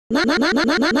Mangee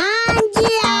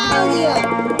audio.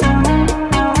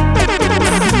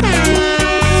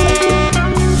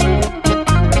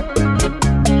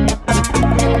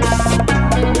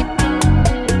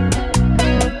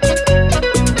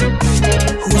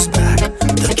 Who's back?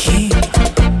 The king.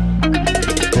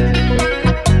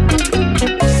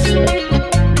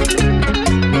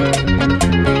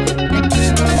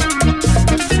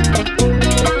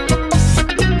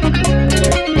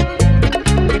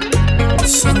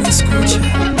 Solo escucha.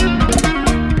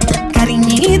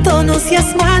 Cariñito, no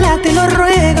seas mala, te lo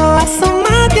ruego,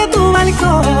 asómate a tu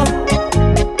balcón.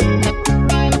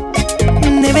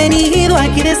 He venido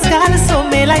aquí descalzo,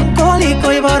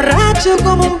 melancólico y borracho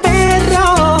como un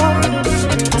perro.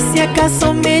 Si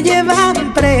acaso me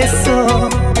llevan preso,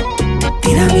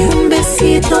 tírame un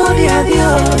besito de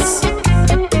adiós.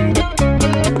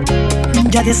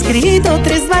 Ya te he escrito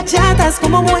 3 bachatas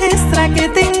como muestra que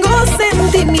tengo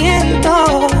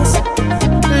sentimientos.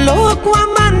 Loco,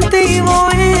 amante y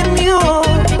bohemio,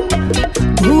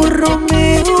 tu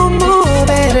Romeo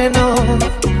moderno,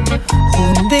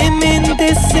 un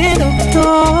demente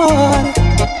seductor.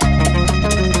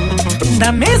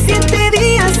 Dame 7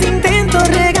 días, intento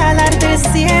regalarte el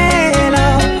cielo.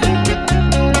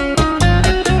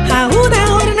 A una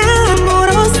jornada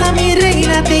amorosa, mi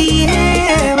reina, te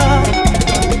llevo.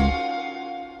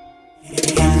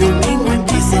 El domingo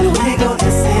empieza el juego de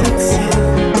seducción.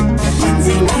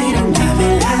 Wednesday night, una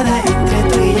velada entre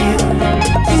tú y yo.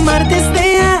 Martes te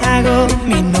hago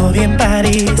mi novia en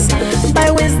París. By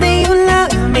Wednesday you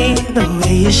love me the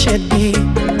way you should be.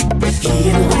 Y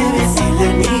el jueves el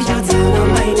anillo down on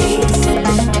my knees.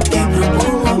 Te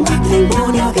propongo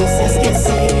matrimonio, dices que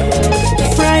sí.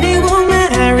 Friday we'll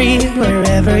marry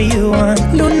wherever you want.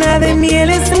 Luna de miel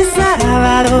es el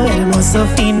sábado, hermoso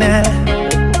final.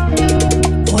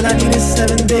 All I need is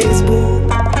 7 days, boo.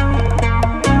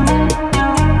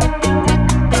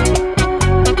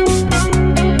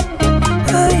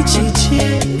 Ay, chichi,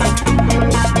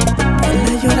 ponla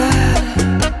a llorar.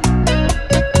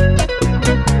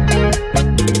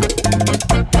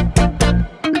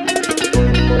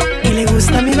 Y le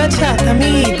gusta mi bachata,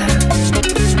 amiguita.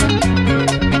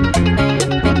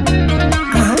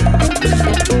 Ajá.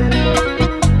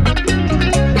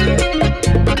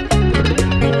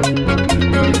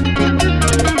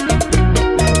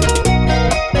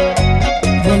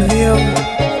 Volvió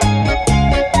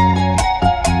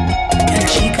el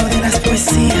chico de las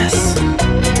poesías,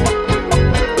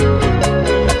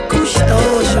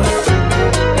 gustoso.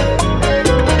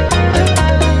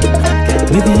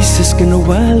 Me dices que no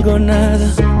valgo nada,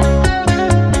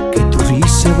 que tu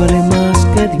risa vale más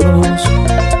que Dios.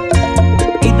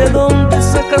 ¿Y de dónde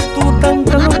sacas tú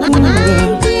tanta locura?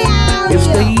 Dios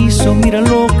te hizo, mira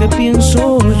lo que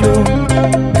pienso yo,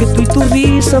 que tú y tu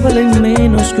risa valen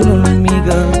menos que una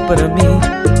hormiga para mí.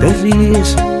 Te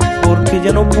ríes porque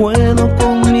ya no puedo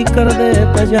con mi cara de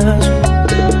payaso.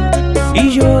 Y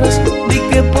lloras, di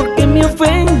que por qué me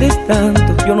ofendes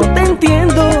tanto. Yo no te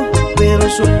entiendo, pero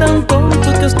soy tan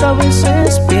tonto que hasta a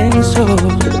veces pienso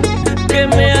que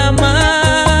me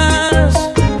amas.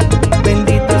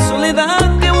 Bendita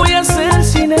soledad, ¿qué voy a hacer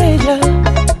sin ella?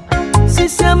 Si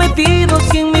se ha metido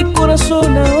aquí en mi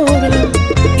corazón ahora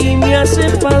y me hace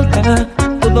falta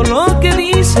todo lo que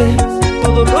dice,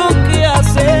 todo lo que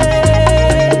hace.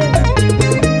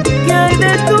 ¿Qué hay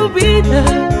de tu vida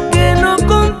que no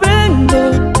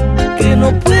comprendo? Que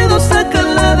no puedo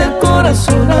sacarla del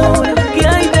corazón ahora. ¿Qué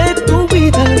hay de tu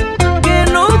vida que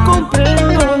no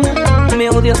comprendo? Me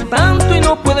odias tanto y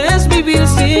no puedes vivir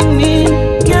sin mí.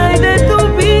 ¿Qué hay de tu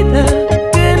vida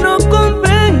que no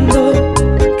comprendo?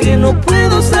 Que no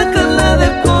puedo sacarla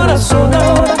del corazón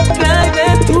ahora. ¿Qué hay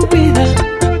de tu vida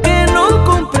que no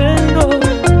comprendo?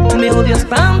 Me odias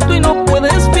tanto y no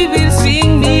puedes vivir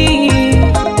sin mí.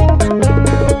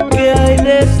 ¿Qué hay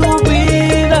de tu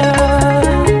vida?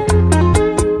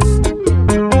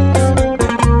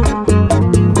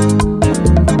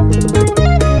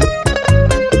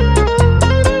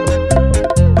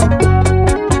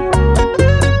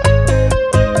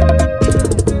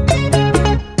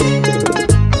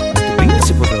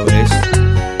 Véngase por otra vez.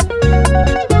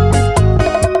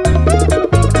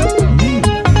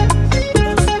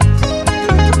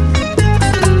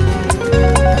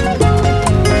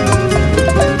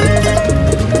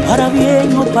 Para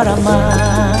bien o para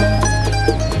mal,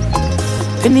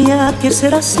 tenía que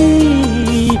ser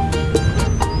así,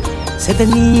 se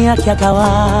tenía que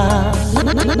acabar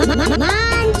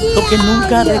lo que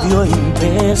nunca debió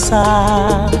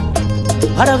empezar.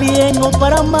 Para bien o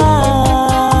para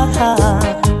mal,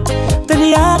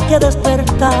 tenía que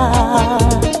despertar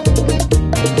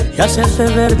y hacerse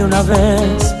ver de una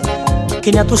vez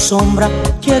que ni a tu sombra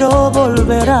quiero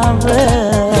volver a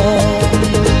ver.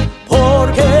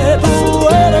 Porque tú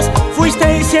eres,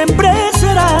 fuiste y siempre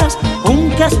serás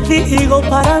un castigo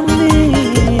para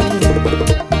mí.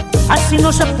 Así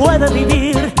no se puede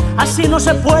vivir, así no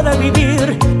se puede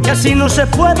vivir, y así no se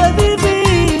puede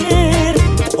vivir.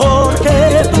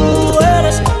 Porque tú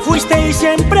eres, fuiste y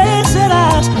siempre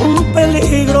serás un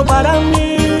peligro para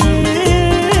mí.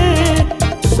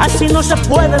 Así no se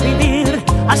puede vivir,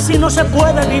 así no se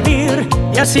puede vivir,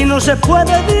 y así no se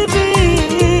puede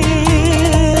vivir.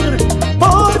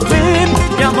 Por fin,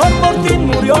 mi amor por ti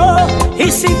murió,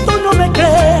 y si tú no me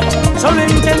crees, solo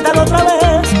inténtalo otra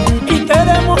vez y te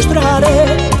demostraré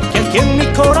que aquí en mi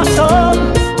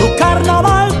corazón tu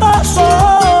carnaval pasó.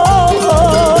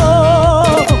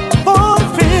 Por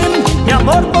fin, mi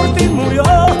amor por ti murió,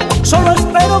 solo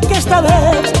espero que esta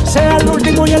vez sea el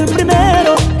último y el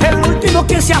primero. El último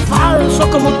que sea falso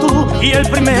como tú, y el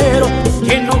primero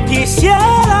que no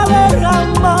quisiera ver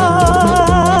jamás,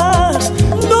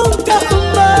 nunca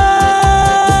jamás.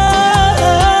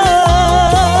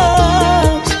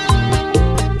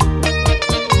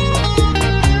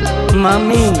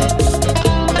 Mami,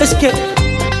 es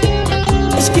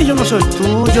que yo no soy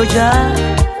tuyo ya.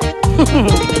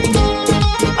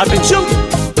 Atención.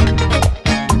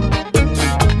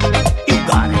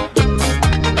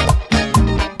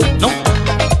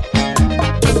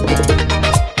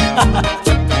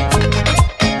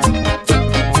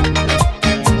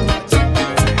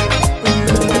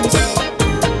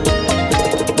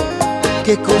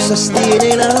 ¿Qué cosas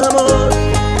tiene el amor?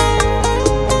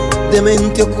 De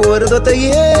mente o cuerdo te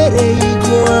hiere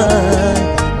igual.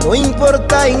 No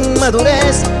importa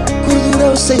inmadurez,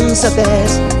 cordura o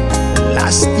sensatez,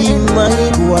 lastima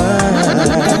igual.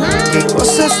 ¿Qué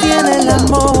cosas tiene el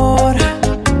amor?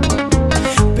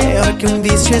 Peor que un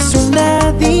vicio es una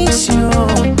adicción.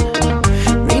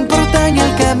 No importa en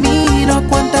el camino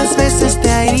cuántas veces te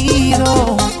ha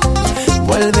herido,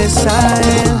 vuelves a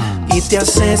él y te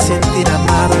hace sentir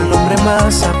amado, el hombre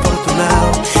más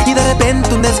afortunado. Y de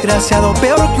repente un desgraciado,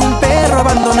 peor que un perro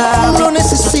abandonado. No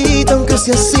necesito, aunque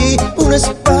sea así, una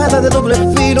espada de doble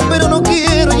filo, pero no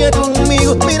quiero ya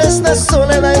conmigo. Mira esta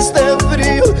soledad, este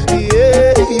frío.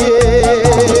 Yeah,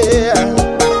 yeah.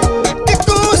 ¿Qué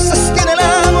cosas tiene el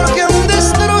amor que aún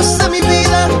destroza mi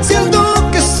vida? Siento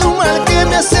que es un mal que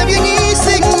me hace bien y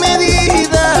sin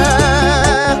medida.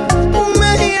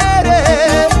 Me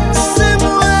hiere, se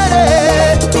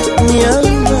muere mi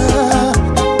alma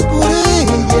por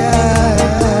ella.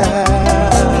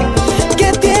 ¿Qué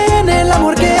tiene el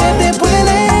amor que te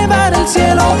puede elevar al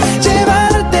cielo,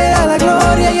 llevarte a la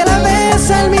gloria y a la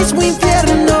vez al mismo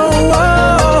infierno?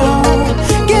 Oh,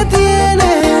 ¿qué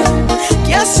tiene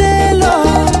que hacerlo?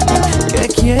 ¿Qué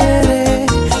quiere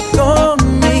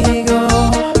conmigo?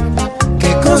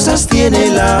 ¿Qué cosas tiene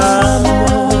el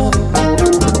amor?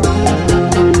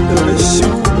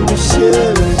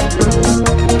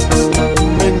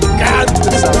 Me encanta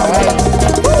esa vaina.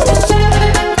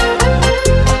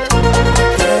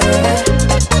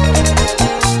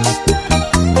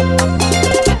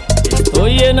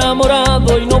 Estoy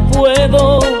enamorado y no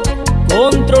puedo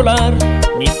controlar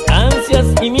mis ansias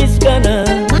y mis ganas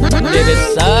de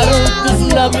besar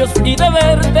tus labios y de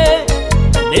verte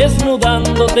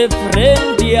desnudándote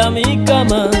frente a mi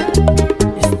cama.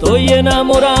 Estoy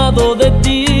enamorado de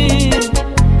ti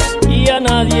y a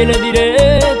nadie le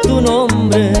diré tu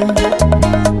nombre.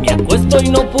 Me acuesto y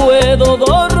no puedo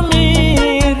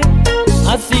dormir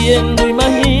haciendo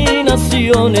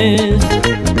imaginaciones.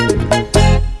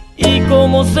 ¿Y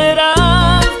cómo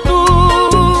serás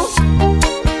tú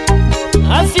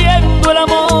haciendo el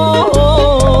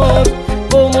amor?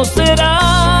 ¿Cómo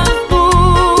serás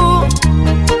tú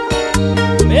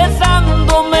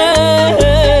besándome?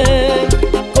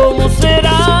 ¿Cómo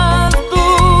serás tú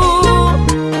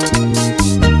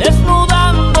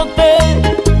desnudándote?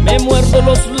 Me muerdo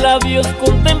los labios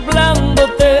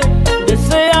contemplándote,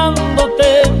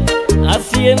 deseándote,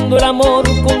 haciendo el amor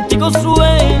contigo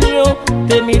sueño.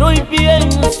 Te miro y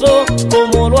pienso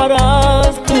cómo lo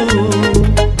harás tú.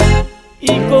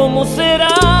 ¿Y cómo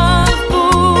serás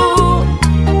tú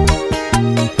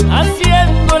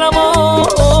haciendo el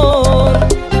amor?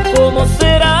 ¿Cómo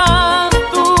serás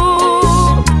tú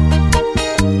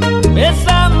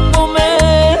besándome?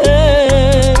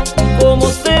 ¿Cómo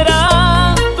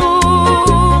serás tú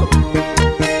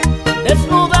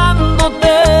desnudándote?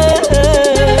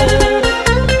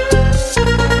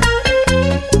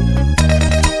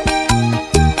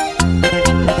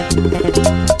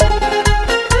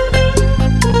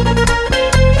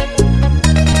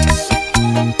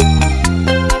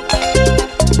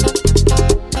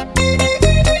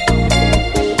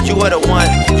 were the one.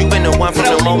 You been the one from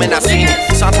the moment I seen it.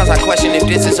 Sometimes I question if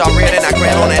this is all real, and I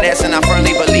grab on that ass and I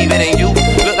firmly believe it in you.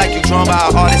 Look like you drawn by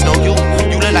an artist, no you.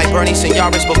 You look like Bernie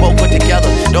Seniores, but both put together.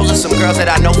 Those are some girls that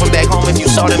I know from back home. If you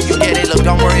saw them, you get it. Look,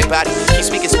 don't worry about it. Keep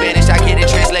speaking Spanish, I get it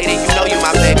translated. You know you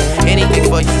my baby. Anything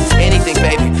for you, anything,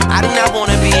 baby. I do not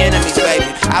wanna be enemies, baby.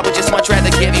 I would just much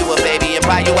rather give you a baby and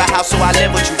buy you a house so I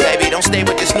live with you, baby. Don't stay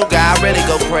with this new guy, I really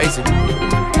go crazy.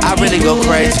 I really go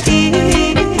crazy.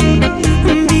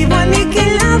 Vivo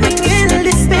aniquilado en el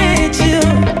despecho,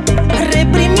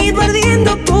 reprimido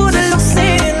ardiendo por los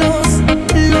celos.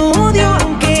 Lo odio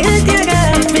aunque él te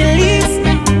haga feliz.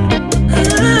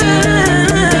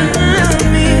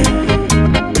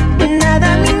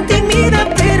 Nada me intimida,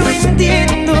 pero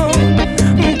entiendo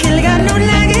que él ganó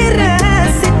la guerra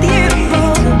hace tiempo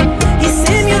y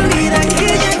se me olvida que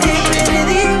ya te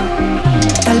perdí.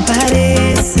 Tal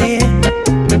parece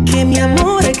que mi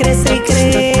amor crece y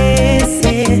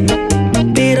crece,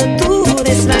 pero tú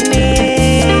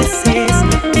desvaneces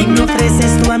y me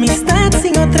ofreces tu amistad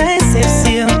sin otra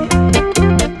excepción.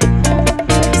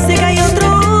 Sé que hay otro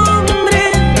hombre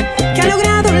que ha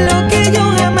logrado lo que yo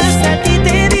jamás a ti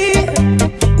te di: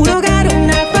 un hogar,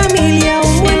 una familia,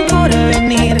 un buen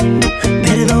porvenir.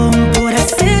 Perdón por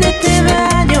hacerte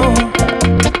daño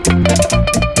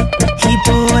y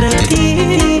por ti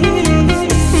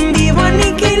vivo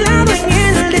aniquilado en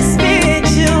el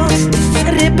despecho,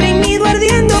 reprimido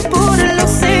ardiendo por los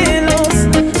celos.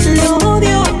 Lo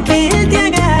odio que él te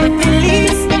haga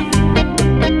feliz.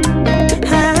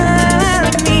 A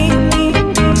mí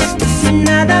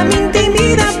nada me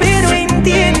intimida, pero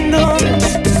entiendo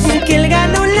que él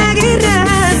ganó la guerra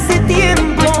hace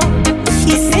tiempo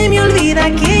y se me olvida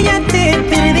que ya te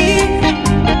perdí.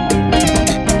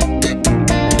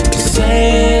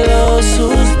 Celo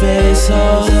sus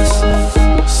besos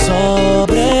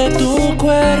sobre tu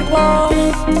cuerpo.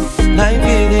 La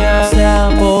envidia se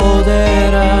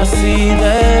apodera así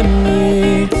de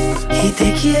mí Y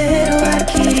te quiero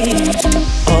aquí.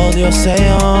 Odio a ese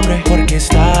hombre porque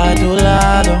está a tu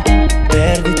lado.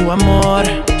 Perdí tu amor,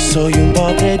 soy un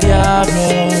pobre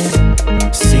diablo.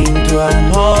 Sin tu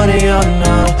amor yo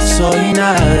no soy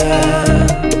nada.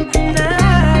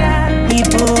 Y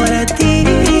por ti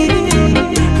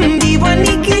vivo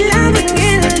aniquilado en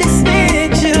el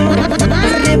despecho,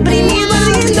 reprimido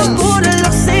ardiendo por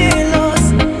los celos.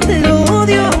 Lo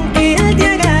odio aunque él te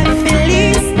haga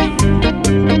feliz.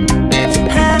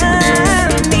 A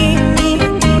mí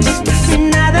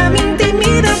nada me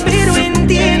intimida, pero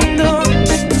entiendo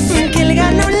que él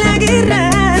ganó la guerra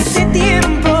hace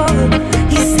tiempo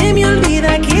y se me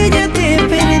olvida que ya te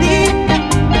perdí.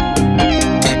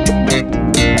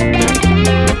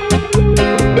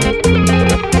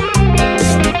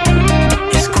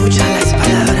 Escucha las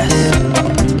palabras.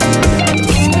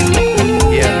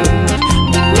 Yeah.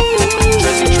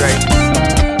 Drizzy Drake.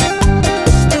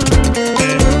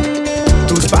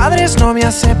 Tus padres no me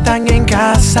aceptan en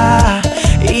casa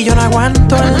y yo no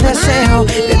aguanto el deseo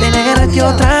de tenerte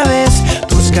otra vez.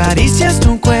 Tus caricias,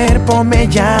 tu cuerpo me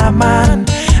llaman.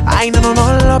 Ay, no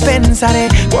lo pensaré.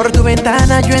 Por tu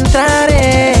ventana yo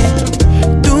entraré.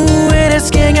 Tú eres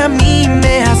quien a mí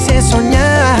me hace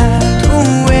soñar.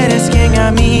 Tú eres quien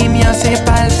a mí me hace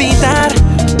palpitar.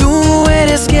 Tú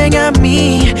eres quien a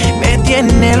mí me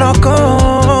tiene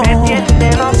loco.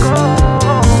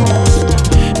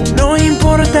 No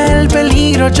importa el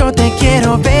peligro, yo te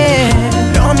quiero ver.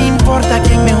 No me importa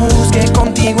quien me juzgue,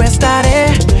 contigo estaré.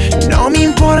 No me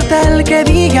importa el que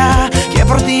diga que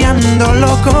por ti ando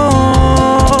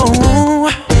loco.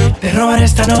 Te robaré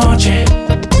esta noche.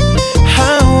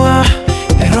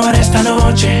 Te robaré esta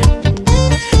noche.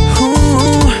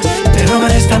 Te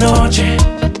robaré esta noche.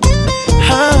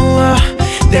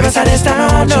 Te besaré esta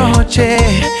noche.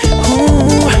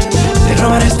 Te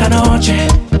robaré esta noche.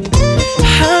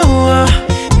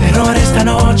 Te robaré esta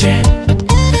noche.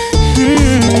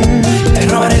 Te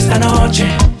robaré esta noche.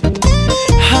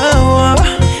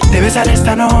 Te besaré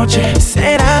esta noche.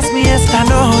 Serás mi esta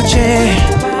noche.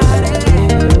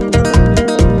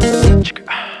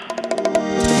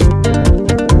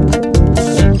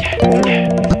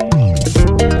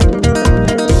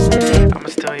 I'ma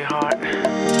steal your heart.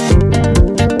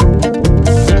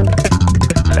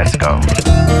 Let's go.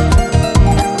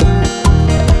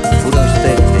 ¿Jura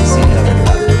usted decir la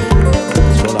verdad?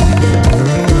 Solamente.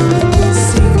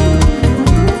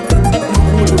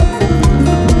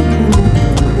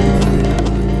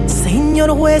 Señor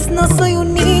juez, no soy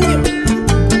un niño.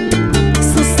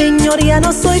 Su señoría,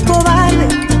 no soy cobarde.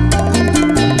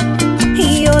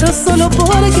 Y lloro solo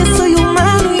porque soy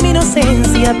humano y mi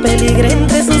inocencia peligra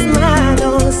entre sus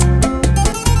manos.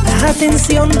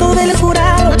 Atención todo el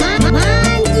jurado,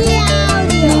 Mangee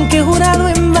audio. que he jurado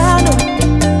en vano.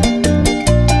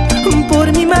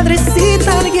 Por mi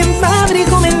madrecita alguien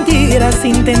fabricó mentiras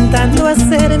intentando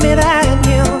hacerme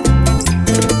daño.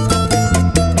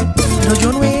 No,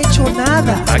 yo no he hecho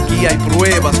nada. Aquí hay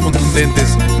pruebas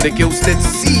contundentes de que usted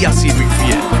sí ha sido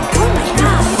infiel.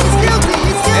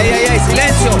 ¡Ey, ey, ey!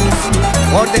 ¡Silencio!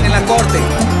 Orden en la corte.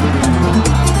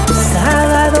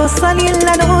 Sábado salí en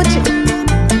la noche,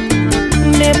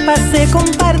 me pasé con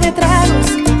un par de tragos,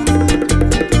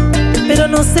 pero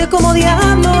no sé cómo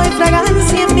diablo hay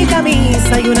fragancia en mi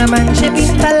camisa y una mancha de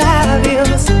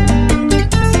pintalabios.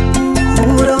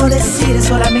 Juro decir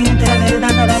solamente la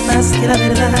verdad, nada más que la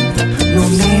verdad. No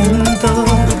miento.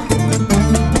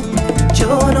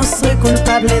 Yo no soy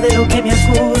culpable de lo que me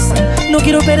acusan. No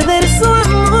quiero perder su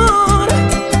amor.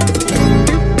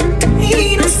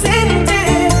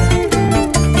 Inocente,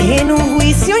 en un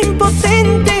juicio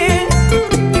impotente,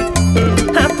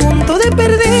 a punto de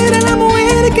perder a la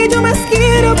mujer que yo más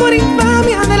quiero por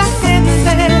infamia de la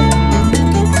gente.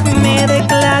 Me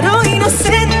declaro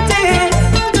inocente,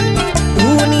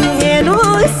 un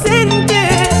ingenuo decente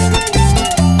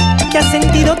que ha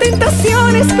sentido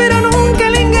tentaciones pero nunca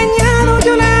le he engañado.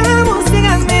 Yo la amo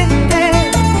ciegamente.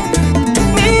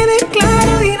 Me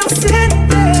declaro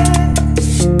inocente.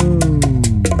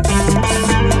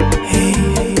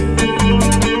 Hey,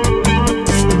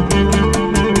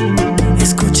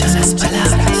 escucha las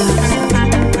palabras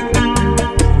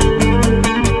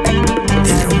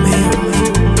de Romeo.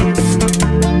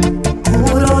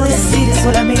 Juro decir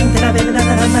solamente la verdad,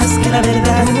 nada más que la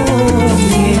verdad. No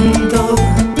miento.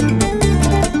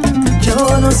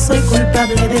 Yo no soy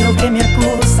culpable de lo que me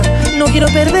acusan. No quiero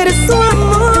perder su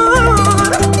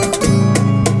amor.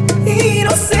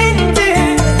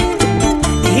 Inocente,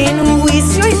 en un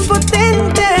juicio impotente,